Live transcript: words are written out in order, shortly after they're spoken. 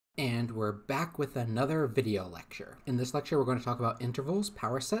And we're back with another video lecture. In this lecture, we're going to talk about intervals,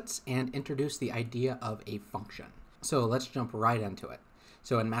 power sets, and introduce the idea of a function. So let's jump right into it.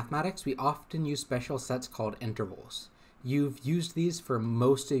 So in mathematics, we often use special sets called intervals. You've used these for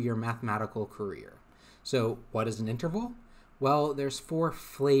most of your mathematical career. So what is an interval? Well, there's four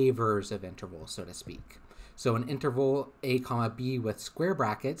flavors of intervals, so to speak. So an interval a comma b with square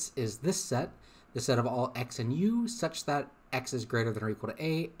brackets is this set, the set of all x and u, such that x is greater than or equal to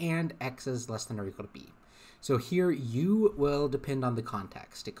a and x is less than or equal to b. So here u will depend on the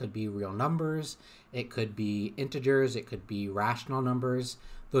context. It could be real numbers, it could be integers, it could be rational numbers.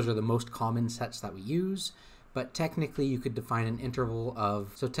 Those are the most common sets that we use. But technically you could define an interval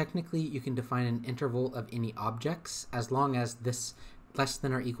of, any objects as long as this less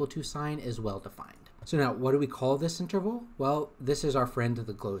than or equal to sign is well defined. So now what do we call this interval? Well, this is our friend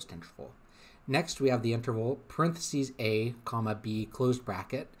the closed interval. Next, we have the interval parentheses a comma b closed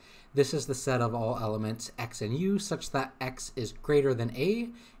bracket. This is the set of all elements x and u such that x is greater than a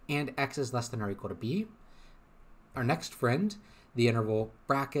and x is less than or equal to b. Our next friend, the interval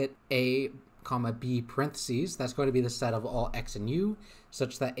bracket a comma b parentheses, that's going to be the set of all x and u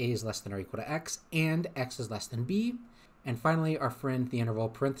such that a is less than or equal to x and x is less than b. And finally, our friend, the interval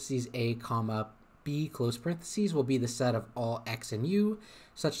parentheses a comma b close parentheses, will be the set of all x and u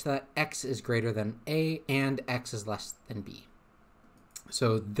such that x is greater than a and x is less than b.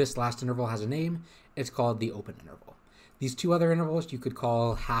 So this last interval has a name. It's called the open interval. These two other intervals you could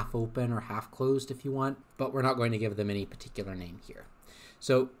call half open or half closed if you want, but we're not going to give them any particular name here.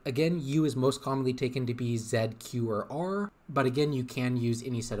 So again, u is most commonly taken to be z, q, or r, but again, you can use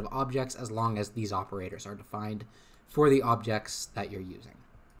any set of objects as long as these operators are defined for the objects that you're using.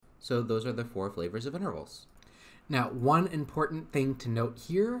 So those are the four flavors of intervals. Now, one important thing to note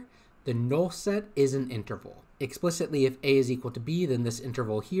here, the null set is an interval. Explicitly, if a is equal to b, then this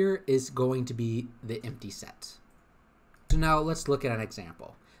interval here is going to be the empty set. So now let's look at an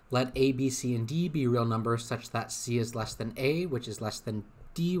example. Let a, b, c, and d be real numbers such that c is less than a, which is less than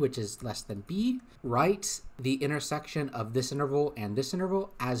d, which is less than b. Write the intersection of this interval and this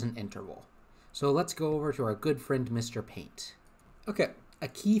interval as an interval. So let's go over to our good friend Mr. Paint. Okay. A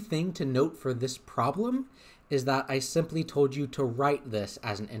key thing to note for this problem is that I simply told you to write this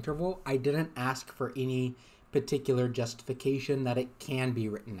as an interval. I didn't ask for any particular justification that it can be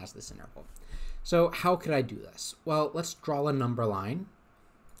written as this interval. So how could I do this? Well, let's draw a number line.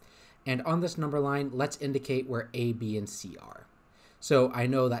 And on this number line, let's indicate where a, b, and c are. So I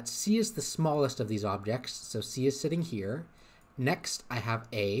know that c is the smallest of these objects, so c is sitting here. Next, I have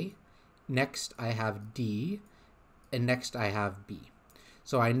a. Next, I have d. And next, I have b.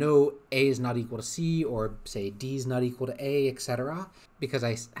 So I know a is not equal to c, or say d is not equal to a, etc., because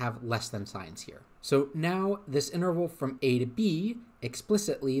I have less than signs here. So now this interval from a to b,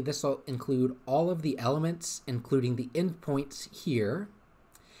 explicitly, this will include all of the elements, including the endpoints here,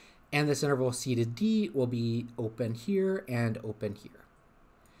 and this interval c to d will be open here and open here.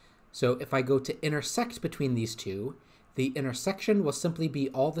 So if I go to intersect between these two, the intersection will simply be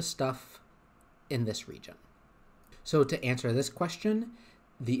all the stuff in this region. So to answer this question,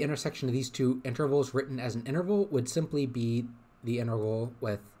 the intersection of these two intervals written as an interval would simply be the interval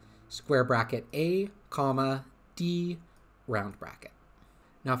with square bracket a, comma, d, round bracket.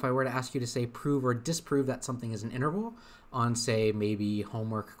 Now, if I were to ask you to say prove or disprove that something is an interval on, say, maybe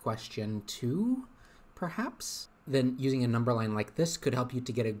homework question 2, perhaps, then using a number line like this could help you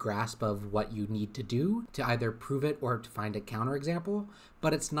to get a grasp of what you need to do to either prove it or to find a counterexample,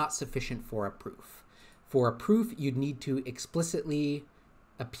 but it's not sufficient for a proof. For a proof, you'd need to explicitly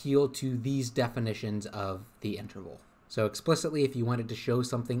appeal to these definitions of the interval. So explicitly, if you wanted to show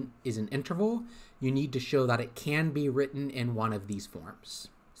something is an interval, you need to show that it can be written in one of these forms.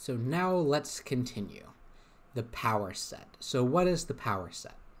 So now let's continue. The power set. So what is the power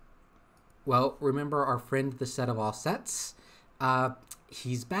set? Well, remember our friend the set of all sets?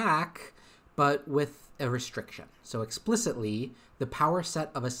 He's back, but with a restriction. So explicitly, the power set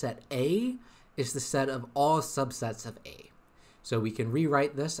of a set A is the set of all subsets of A. So we can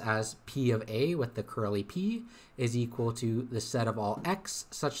rewrite this as P of A with the curly P is equal to the set of all X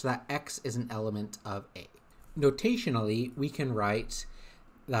such that X is an element of A. Notationally, we can write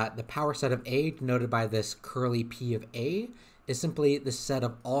that the power set of A, denoted by this curly P of A, is simply the set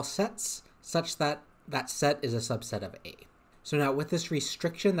of all sets such that that set is a subset of A. So now with this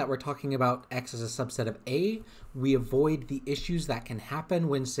restriction that we're talking about X as a subset of A, we avoid the issues that can happen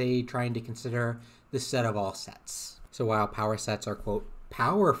when, say, trying to consider the set of all sets. So while power sets are, quote,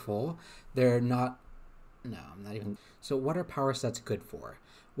 powerful, they're not, no, I'm not even, so what are power sets good for?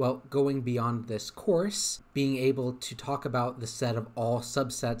 Well, going beyond this course, being able to talk about the set of all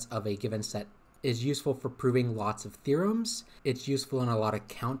subsets of a given set is useful for proving lots of theorems. It's useful in a lot of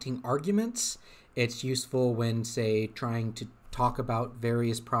counting arguments. It's useful when, say, trying to talk about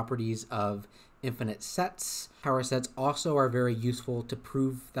various properties of infinite sets. Power sets also are very useful to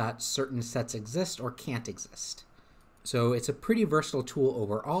prove that certain sets exist or can't exist. So it's a pretty versatile tool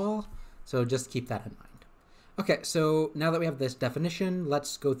overall, so just keep that in mind. Okay, so now that we have this definition,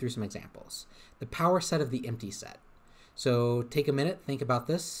 let's go through some examples. The power set of the empty set. So take a minute, think about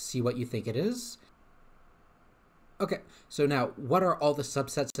this, see what you think it is. Okay, so now what are all the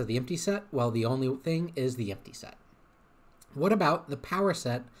subsets of the empty set? Well, the only thing is the empty set. What about the power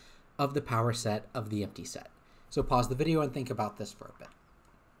set of the power set of the empty set? So pause the video and think about this for a bit.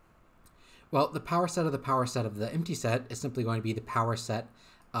 Well, the power set of the power set of the empty set is simply going to be the power set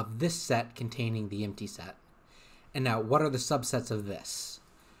of this set containing the empty set. And now, what are the subsets of this?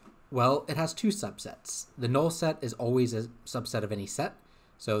 Well, it has two subsets. The null set is always a subset of any set,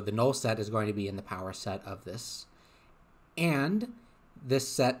 so the null set is going to be in the power set of this. And this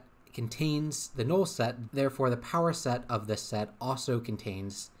set contains the null set, therefore the power set of this set also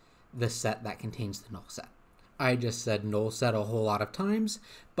contains the set that contains the null set. I just said null set a whole lot of times,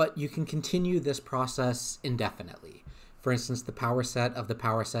 but you can continue this process indefinitely. For instance, the power set of the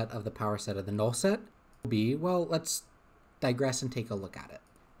power set of the power set of the null set will be, well, let's digress and take a look at it.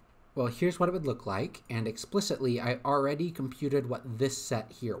 Well, here's what it would look like, and explicitly I already computed what this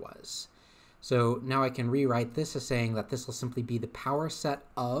set here was. So now I can rewrite this as saying that this will simply be the power set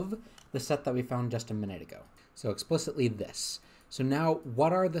of the set that we found just a minute ago. So explicitly this. So now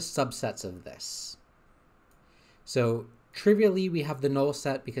what are the subsets of this? So trivially we have the null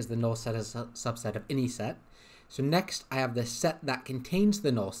set because the null set is a subset of any set. So next I have the set that contains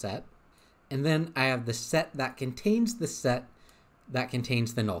the null set, and then I have the set that contains the set that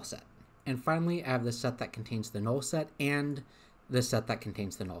contains the null set. And finally I have the set that contains the null set and the set that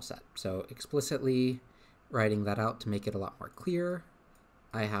contains the null set. So explicitly writing that out to make it a lot more clear,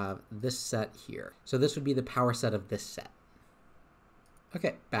 I have this set here. So this would be the power set of this set.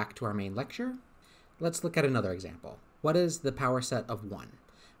 Okay, back to our main lecture. Let's look at another example. What is the power set of 1?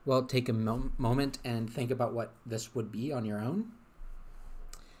 Well, take a moment and think about what this would be on your own.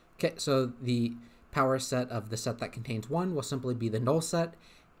 Okay, so the power set of the set that contains 1 will simply be the null set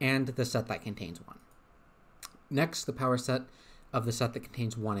and the set that contains 1. Next, the power set of the set that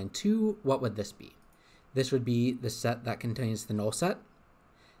contains 1 and 2, what would this be? This would be the set that contains the null set,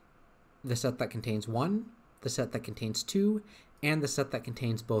 the set that contains 1, the set that contains 2, and the set that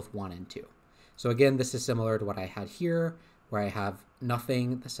contains both 1 and 2. So again, this is similar to what I had here, where I have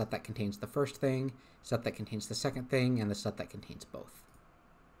nothing, the set that contains the first thing, set that contains the second thing, and the set that contains both.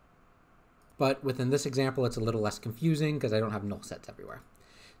 But within this example, it's a little less confusing because I don't have null sets everywhere.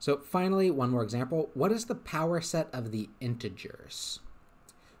 So finally, one more example. What is the power set of the integers?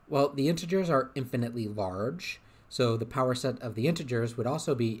 Well, the integers are infinitely large, so the power set of the integers would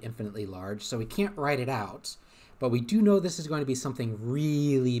also be infinitely large, so we can't write it out, but we do know this is going to be something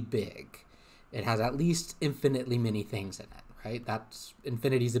really big. It has at least infinitely many things in it, right? That's,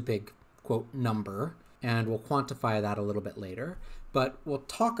 infinity is a big, quote, number, and we'll quantify that a little bit later. But we'll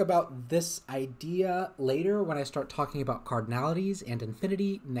talk about this idea later when I start talking about cardinalities and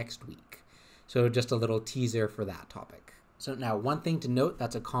infinity next week. So just a little teaser for that topic. So now one thing to note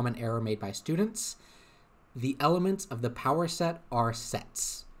that's a common error made by students. The elements of the power set are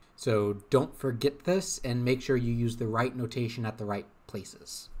sets. So don't forget this and make sure you use the right notation at the right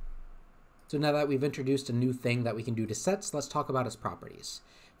places. So now that we've introduced a new thing that we can do to sets, let's talk about its properties.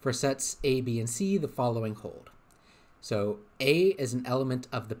 For sets A, B, and C, the following hold. So A is an element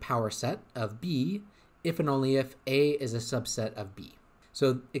of the power set of B if and only if A is a subset of B.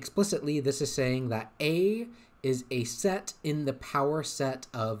 So explicitly, this is saying that A is a set in the power set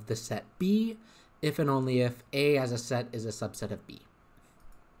of the set B if and only if A as a set is a subset of B.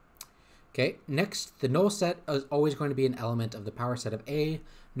 Okay, next, the null set is always going to be an element of the power set of A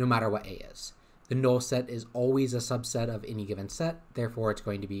no matter what A is. The null set is always a subset of any given set, therefore it's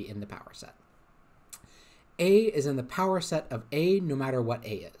going to be in the power set. A is in the power set of A no matter what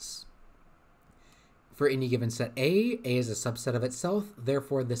A is. For any given set A is a subset of itself,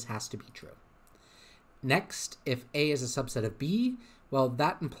 therefore this has to be true. Next, if A is a subset of B, well,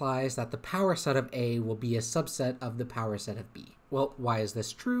 that implies that the power set of A will be a subset of the power set of B. Well, why is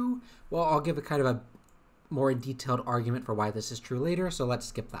this true? Well, I'll give a kind of a more detailed argument for why this is true later, so let's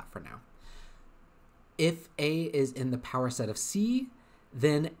skip that for now. If A is in the power set of C,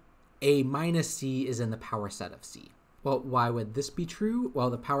 then A minus C is in the power set of C. Well, why would this be true? Well,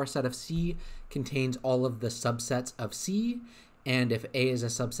 the power set of C contains all of the subsets of C, And if A is a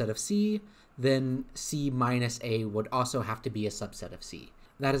subset of C, then C minus A would also have to be a subset of C.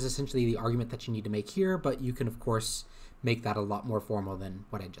 That is essentially the argument that you need to make here, but you can, of course, make that a lot more formal than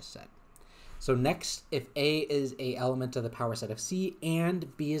what I just said. So next, if A is an element of the power set of C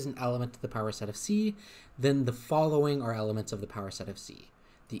and B is an element of the power set of C, then the following are elements of the power set of C: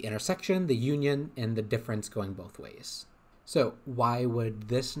 the intersection, the union, and the difference going both ways. So why would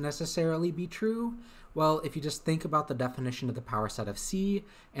this necessarily be true? Well, if you just think about the definition of the power set of C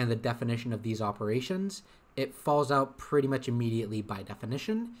and the definition of these operations, it falls out pretty much immediately by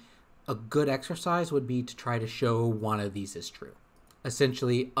definition. A good exercise would be to try to show one of these is true.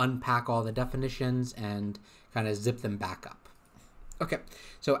 Essentially unpack all the definitions and kind of zip them back up. Okay,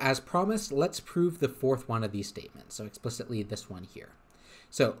 so as promised, let's prove the fourth one of these statements. So explicitly this one here.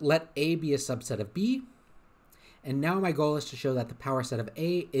 So let A be a subset of B. And now my goal is to show that the power set of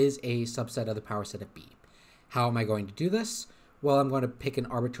A is a subset of the power set of B. How am I going to do this? Well, I'm going to pick an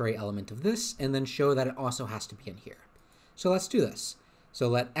arbitrary element of this and then show that it also has to be in here. So let's do this. So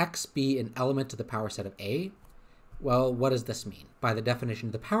let X be an element of the power set of A. Well, what does this mean? By the definition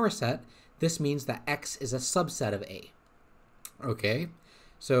of the power set, this means that X is a subset of A. Okay,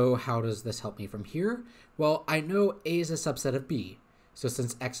 so how does this help me from here? Well, I know A is a subset of B. So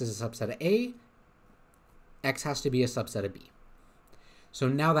since X is a subset of A, X has to be a subset of B. So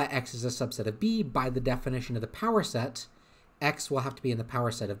now that X is a subset of B, by the definition of the power set, X will have to be in the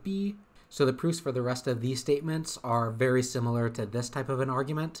power set of B. So the proofs for the rest of these statements are very similar to this type of an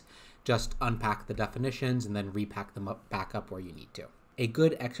argument. Just unpack the definitions and then repack them back up where you need to. A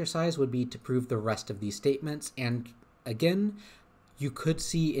good exercise would be to prove the rest of these statements. And again, you could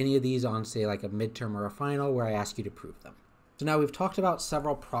see any of these on, say, like a midterm or a final where I ask you to prove them. So now we've talked about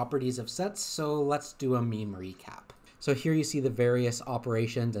several properties of sets, so let's do a meme recap. So here you see the various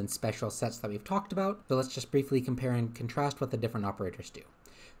operations and special sets that we've talked about. So let's just briefly compare and contrast what the different operators do.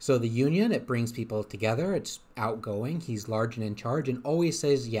 So the union, it brings people together, it's outgoing, he's large and in charge, and always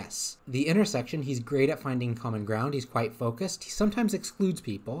says yes. The intersection, he's great at finding common ground, he's quite focused, he sometimes excludes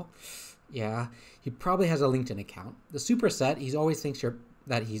people. Yeah, he probably has a LinkedIn account. The superset, he always thinks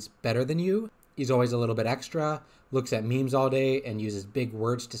that he's better than you. He's always a little bit extra, looks at memes all day, and uses big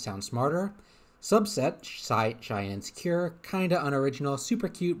words to sound smarter. Subset, shy and insecure, kinda unoriginal, super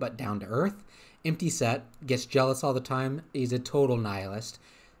cute but down to earth. Empty set, gets jealous all the time, he's a total nihilist.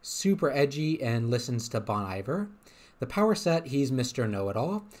 Super edgy and listens to Bon Iver. The power set, he's Mr.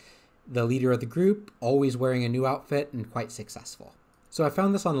 Know-It-All. The leader of the group, always wearing a new outfit and quite successful. So I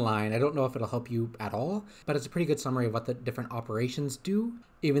found this online. I don't know if it'll help you at all, but it's a pretty good summary of what the different operations do,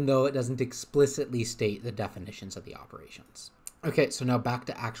 even though it doesn't explicitly state the definitions of the operations. Okay, so now back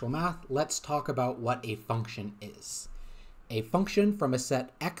to actual math. Let's talk about what a function is. A function from a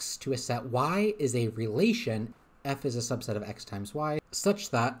set X to a set Y is a relation, F is a subset of X times Y, such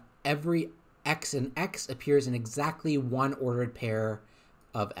that every X in X appears in exactly one ordered pair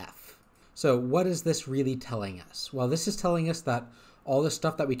of F. So what is this really telling us? Well, this is telling us that all the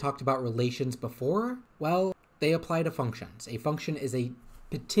stuff that we talked about relations before, well, they apply to functions. A function is a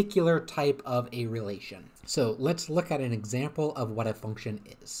particular type of a relation. So let's look at an example of what a function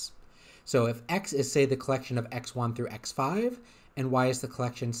is. So if X is, say, the collection of X1 through X5, and Y is the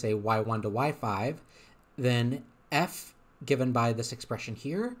collection, say, Y1 to Y5, then F, given by this expression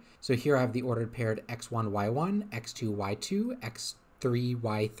here, so here I have the ordered paired X1, Y1, X2, Y2, X3,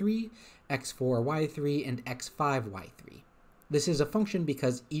 Y3, X4, Y3, and X5, Y3. This is a function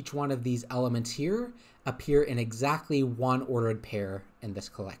because each one of these elements here appear in exactly one ordered pair in this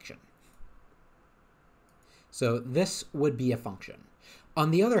collection. So this would be a function.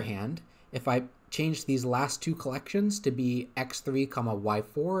 On the other hand, if I change these last two collections to be X3,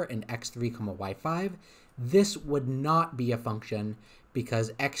 Y4 and X3, Y5, this would not be a function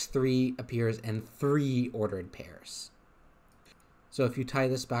because X3 appears in 3 ordered pairs. So if you tie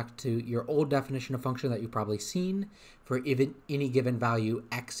this back to your old definition of function that you've probably seen, for even any given value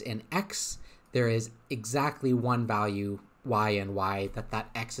X in X, there is exactly one value Y in Y that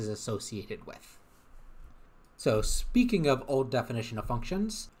X is associated with. So speaking of old definition of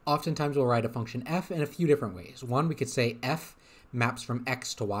functions, oftentimes we'll write a function f in a few different ways. One, we could say f maps from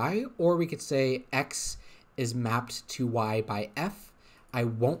X to Y, or we could say X is mapped to Y by f. I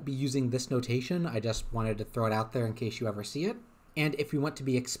won't be using this notation. I just wanted to throw it out there in case you ever see it. And if we want to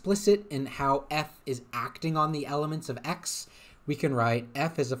be explicit in how f is acting on the elements of X, we can write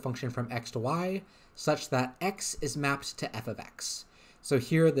f as a function from X to Y such that X is mapped to f of X. So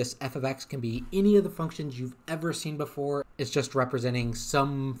here this f of X can be any of the functions you've ever seen before. It's just representing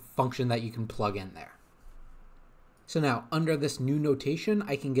some function that you can plug in there. So now, under this new notation,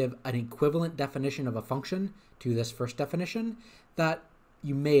 I can give an equivalent definition of a function to this first definition that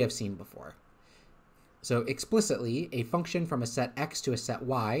you may have seen before. So explicitly, a function from a set x to a set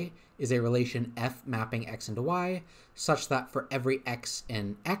y is a relation f mapping x into y, such that for every x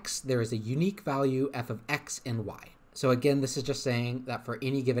in x, there is a unique value f of x in y. So again, this is just saying that for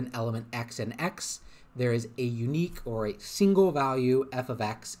any given element x in x, there is a unique or a single value f of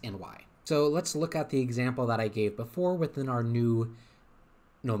x in y. So let's look at the example that I gave before within our new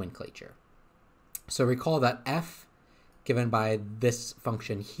nomenclature. So recall that f, given by this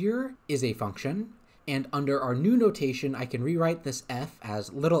function here, is a function. And under our new notation, I can rewrite this f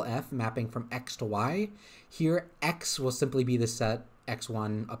as little f mapping from x to y. Here, x will simply be the set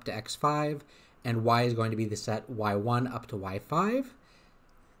x1 up to x5, and y is going to be the set y1 up to y5.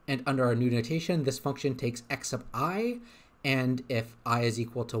 And under our new notation, this function takes x sub I, and if I is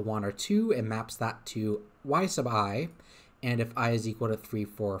equal to 1 or 2, it maps that to y sub I, and if I is equal to 3,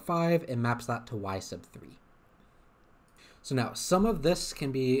 4, or 5, it maps that to y sub 3. So now, some of this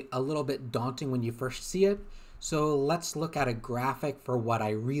can be a little bit daunting when you first see it, so let's look at a graphic for what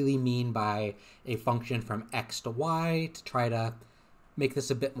I really mean by a function from x to y to try to make this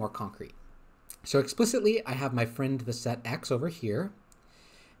a bit more concrete. So explicitly, I have my friend the set x over here,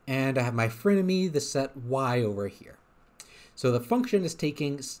 and I have my frenemy the set y over here. So the function is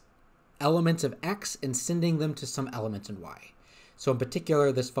taking elements of x and sending them to some elements in y. So in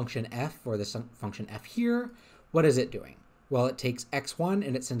particular, this function f, or this function f here, what is it doing? Well, it takes x1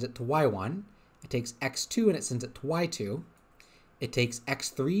 and it sends it to y1. It takes x2 and it sends it to y2. It takes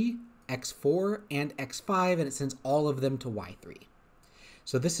x3, x4, and x5, and it sends all of them to y3.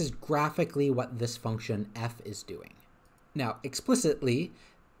 So this is graphically what this function f is doing. Now, explicitly,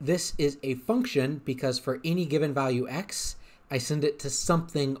 this is a function because for any given value x, I send it to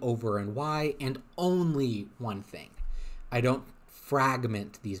something over in y and only one thing. I don't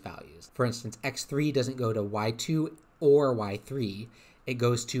fragment these values. For instance, x3 doesn't go to y2 or y3. It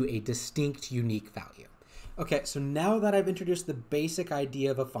goes to a distinct, unique value. Okay, so now that I've introduced the basic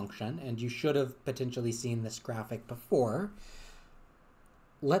idea of a function, and you should have potentially seen this graphic before,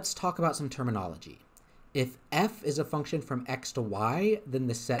 let's talk about some terminology. If f is a function from x to y, then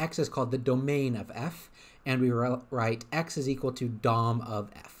the set x is called the domain of f, and we write x is equal to dom of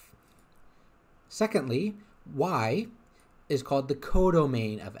f. Secondly, y is called the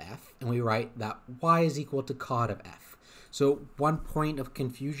codomain of f, and we write that y is equal to cod of f. So one point of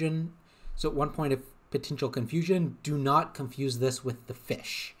potential confusion, do not confuse this with the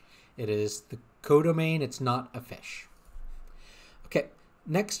fish. It is the codomain, it's not a fish. Okay.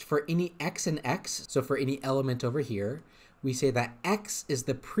 Next, for any x in x, so for any element over here, we say that x is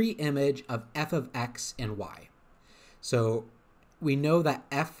the pre-image of f of x in y. So we know that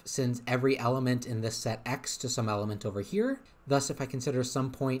f sends every element in this set x to some element over here. Thus, if I consider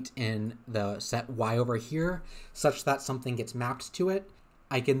some point in the set y over here, such that something gets mapped to it,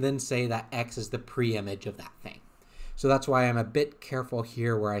 I can then say that x is the pre-image of that thing. So that's why I'm a bit careful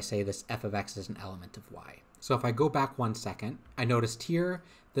here where I say this f of x is an element of y. So if I go back 1 second, I noticed here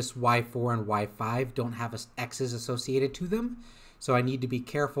this y4 and y5 don't have x's associated to them. So I need to be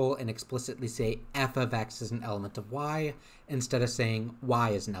careful and explicitly say f of x is an element of y instead of saying y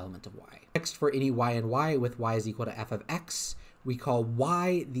is an element of y. Next, for any y and y with y is equal to f of x, we call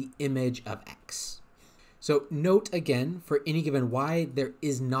y the image of x. So note again, for any given y, there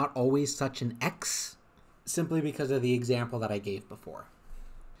is not always such an x, simply because of the example that I gave before.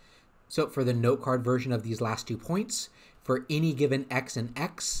 So for the note card version of these last 2 points, for any given x in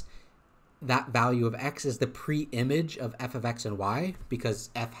x, that value of x is the pre-image of f of x and y, because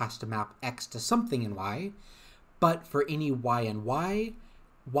f has to map x to something in y. But for any y and y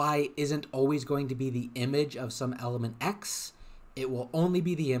isn't always going to be the image of some element x. It will only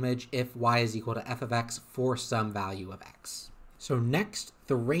be the image if y is equal to f of x for some value of x. So next,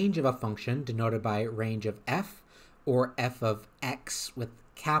 the range of a function, denoted by range of f, or f of x with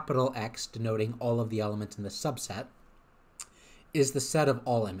capital X denoting all of the elements in the subset, is the set of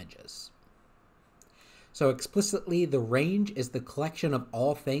all images. So explicitly, the range is the collection of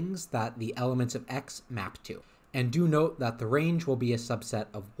all things that the elements of X map to. And do note that the range will be a subset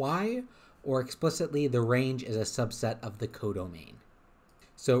of Y, or explicitly, the range is a subset of the codomain.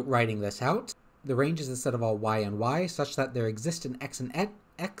 So writing this out, the range is the set of all Y and Y such that there exists an X and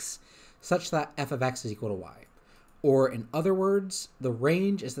X such that f of X is equal to Y. Or in other words, the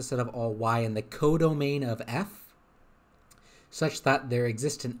range is the set of all y in the codomain of f, such that there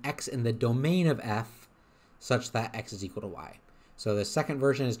exists an x in the domain of f, such that x is equal to y. So the second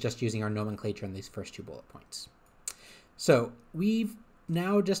version is just using our nomenclature in these first 2 bullet points. So we've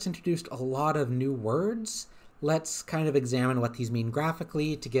now just introduced a lot of new words. let's kind of examine what these mean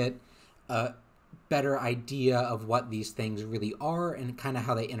graphically to get a better idea of what these things really are and kind of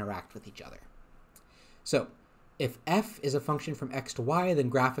how they interact with each other. So if f is a function from x to y, then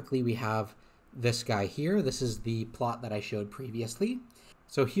graphically we have this guy here. This is the plot that I showed previously.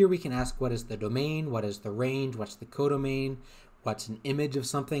 So here we can ask, what is the domain, what is the range, what's the codomain, what's an image of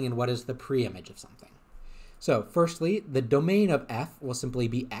something, and what is the pre-image of something. So firstly, the domain of f will simply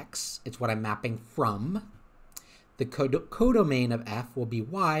be x. It's what I'm mapping from. The codomain of f will be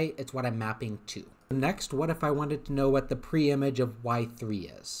y. It's what I'm mapping to. Next, what if I wanted to know what the pre-image of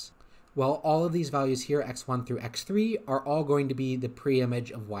y3 is? Well, all of these values here, x1 through x3, are all going to be the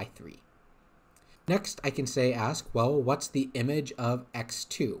pre-image of y3. Next, I can ask, well, what's the image of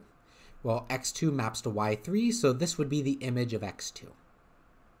x2? Well, x2 maps to y3, so this would be the image of x2.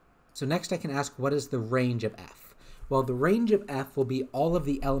 So next I can ask, what is the range of f? Well, the range of f will be all of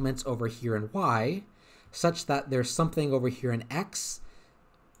the elements over here in y, such that there's something over here in x,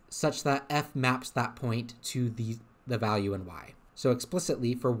 such that f maps that point to the value in y. So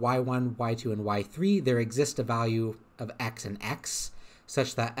explicitly, for y1, y2, and y3, there exists a value of x and x,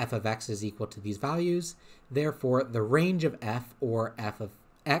 such that f of x is equal to these values. Therefore, the range of f, or f of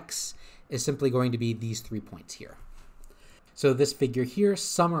x, is simply going to be these 3 points here. So this figure here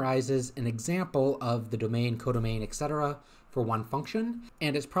summarizes an example of the domain, codomain, etc. for one function,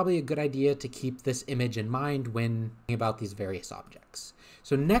 and it's probably a good idea to keep this image in mind when thinking about these various objects.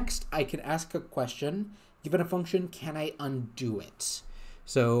 So next, I can ask a question. Given a function, can I undo it?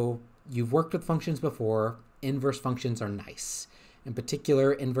 So you've worked with functions before. Inverse functions are nice. In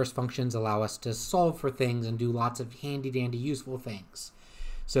particular, inverse functions allow us to solve for things and do lots of handy-dandy useful things.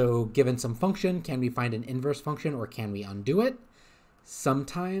 So given some function, can we find an inverse function or can we undo it?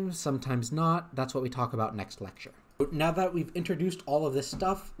 Sometimes, sometimes not. That's what we talk about next lecture. Now that we've introduced all of this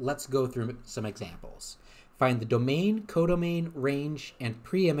stuff, let's go through some examples. Find the domain, codomain, range, and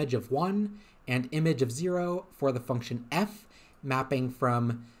pre-image of 1 and image of 0 for the function f, mapping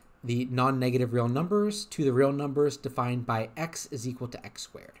from the non-negative real numbers to the real numbers defined by x is equal to x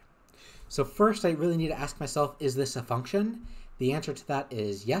squared. So first, I really need to ask myself, is this a function? The answer to that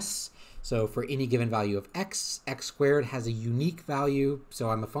is yes. So for any given value of x, x squared has a unique value, so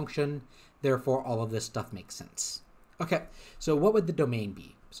I'm a function. Therefore, all of this stuff makes sense. Okay, so what would the domain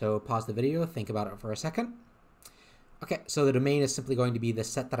be? So pause the video, think about it for a second. Okay, so the domain is simply going to be the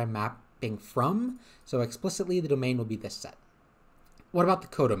set that I'm mapping from. So explicitly, the domain will be this set. What about the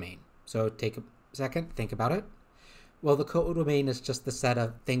codomain? So take a second, think about it. Well, the codomain is just the set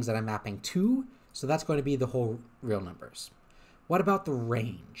of things that I'm mapping to, so that's going to be the whole real numbers. What about the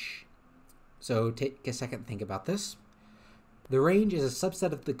range? So take a second, think about this. The range is a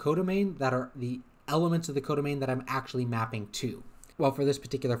subset of the codomain that are the elements of the codomain that I'm actually mapping to. Well, for this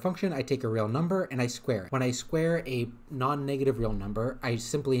particular function, I take a real number and I square it. When I square a non-negative real number, I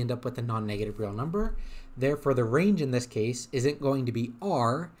simply end up with a non-negative real number. Therefore, the range in this case isn't going to be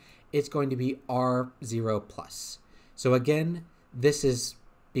r, it's going to be r0 plus. So again, this is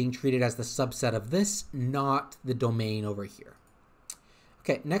being treated as the subset of this, not the domain over here.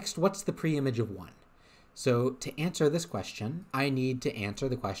 Okay, next, what's the pre-image of 1? So to answer this question, I need to answer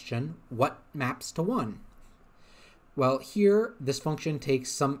the question, what maps to 1? Well, here, this function takes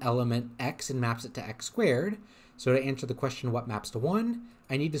some element x and maps it to x squared. So to answer the question, what maps to 1,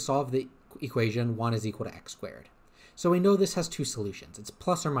 I need to solve the equation 1 is equal to x squared. So we know this has two solutions. It's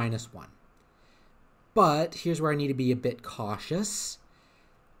plus or minus 1. But here's where I need to be a bit cautious.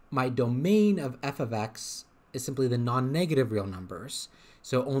 My domain of f of x is simply the non-negative real numbers.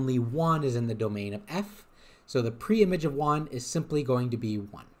 So only 1 is in the domain of f. So the pre-image of 1 is simply going to be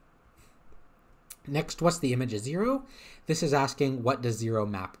 1. Next, what's the image of 0? This is asking, what does 0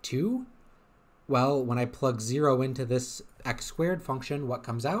 map to? Well, when I plug 0 into this x squared function, what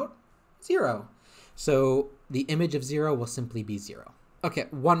comes out? 0. So the image of 0 will simply be 0. Okay,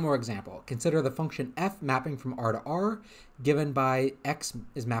 one more example. Consider the function f mapping from r to r, given by x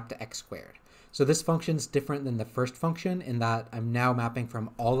is mapped to x squared. So this function is different than the first function in that I'm now mapping from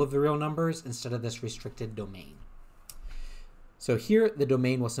all of the real numbers instead of this restricted domain. So here, the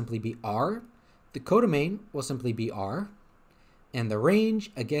domain will simply be r. The codomain will simply be r. And the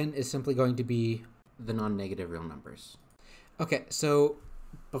range, again, is simply going to be the non-negative real numbers. Okay, so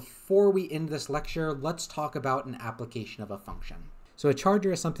before we end this lecture, let's talk about an application of a function. So a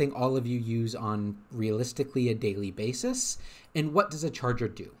charger is something all of you use on realistically a daily basis. And what does a charger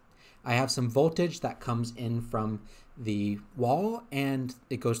do? I have some voltage that comes in from the wall and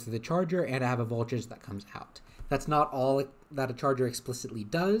it goes through the charger, and I have a voltage that comes out. That's not all that a charger explicitly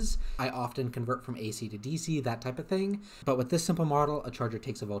does. I often convert from AC to DC, that type of thing. But with this simple model, a charger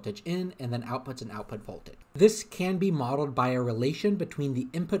takes a voltage in and then outputs an output voltage. This can be modeled by a relation between the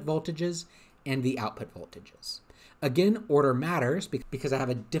input voltages and the output voltages. Again, order matters because I have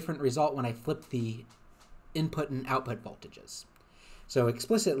a different result when I flip the input and output voltages. So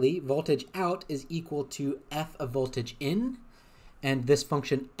explicitly, voltage out is equal to F of voltage in, and this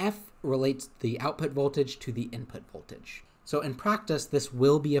function F relates the output voltage to the input voltage. So in practice, this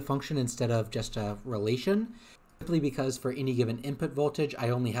will be a function instead of just a relation, simply because for any given input voltage, I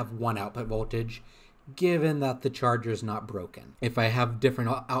only have one output voltage, given that the charger is not broken. If I have different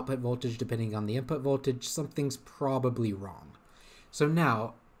output voltage depending on the input voltage, something's probably wrong. So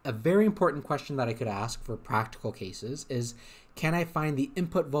now, a very important question that I could ask for practical cases is, can I find the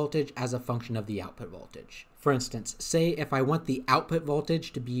input voltage as a function of the output voltage? For instance, say if I want the output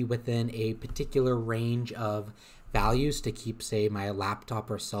voltage to be within a particular range of values to keep, say, my laptop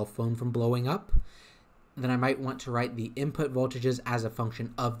or cell phone from blowing up, then I might want to write the input voltages as a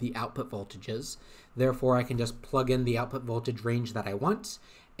function of the output voltages. Therefore, I can just plug in the output voltage range that I want,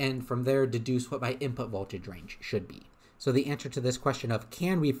 and from there deduce what my input voltage range should be. So the answer to this question of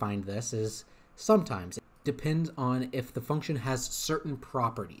can we find this is sometimes. It depends on if the function has certain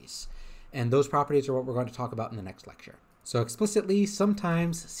properties. And those properties are what we're going to talk about in the next lecture. So explicitly,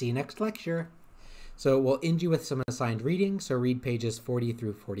 sometimes, see you next lecture. So we'll end you with some assigned reading. So read pages 40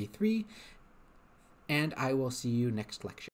 through 43. And I will see you next lecture.